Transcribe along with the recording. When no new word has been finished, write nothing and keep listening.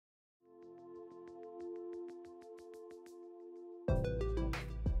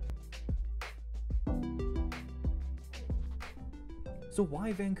So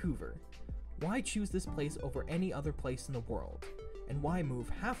why Vancouver? Why choose this place over any other place in the world? And why move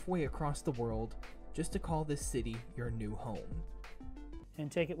halfway across the world just to call this city your new home?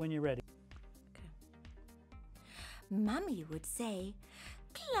 And take it when you're ready. Mummy would say,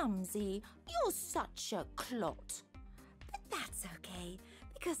 "Clumsy, you're such a clot." But that's okay,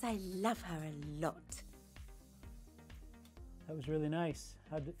 because I love her a lot. That was really nice.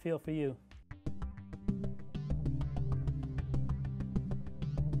 How did it feel for you?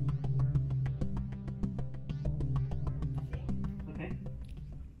 Okay.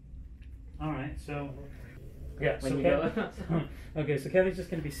 All right, so... Yeah, so okay, so Kelly's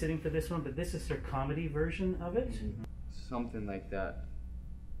just going to be sitting for this one, but this is her comedy version of it. Something like that.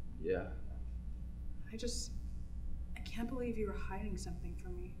 Yeah. I can't believe you were hiding something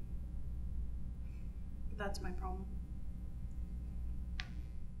from me. But that's my problem.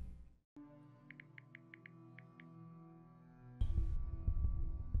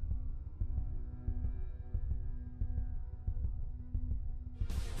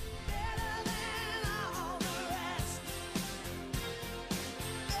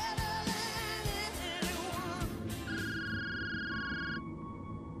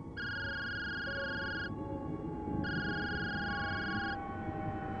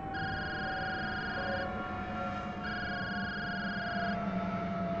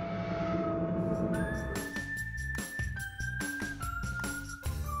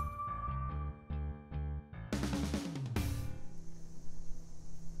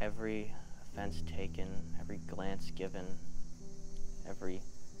 Every offense taken, every glance given, every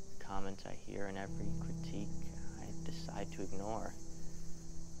comment I hear and every critique I decide to ignore.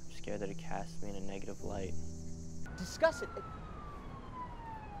 I'm scared that it casts me in a negative light. Discuss it.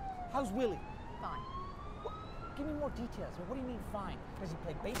 How's Willie? Fine. Give me more details. What do you mean fine? Does he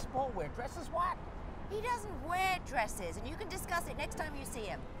play baseball, wear dresses, what? He doesn't wear dresses, and you can discuss it next time you see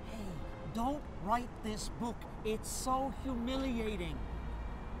him. Hey, don't write this book. It's so humiliating.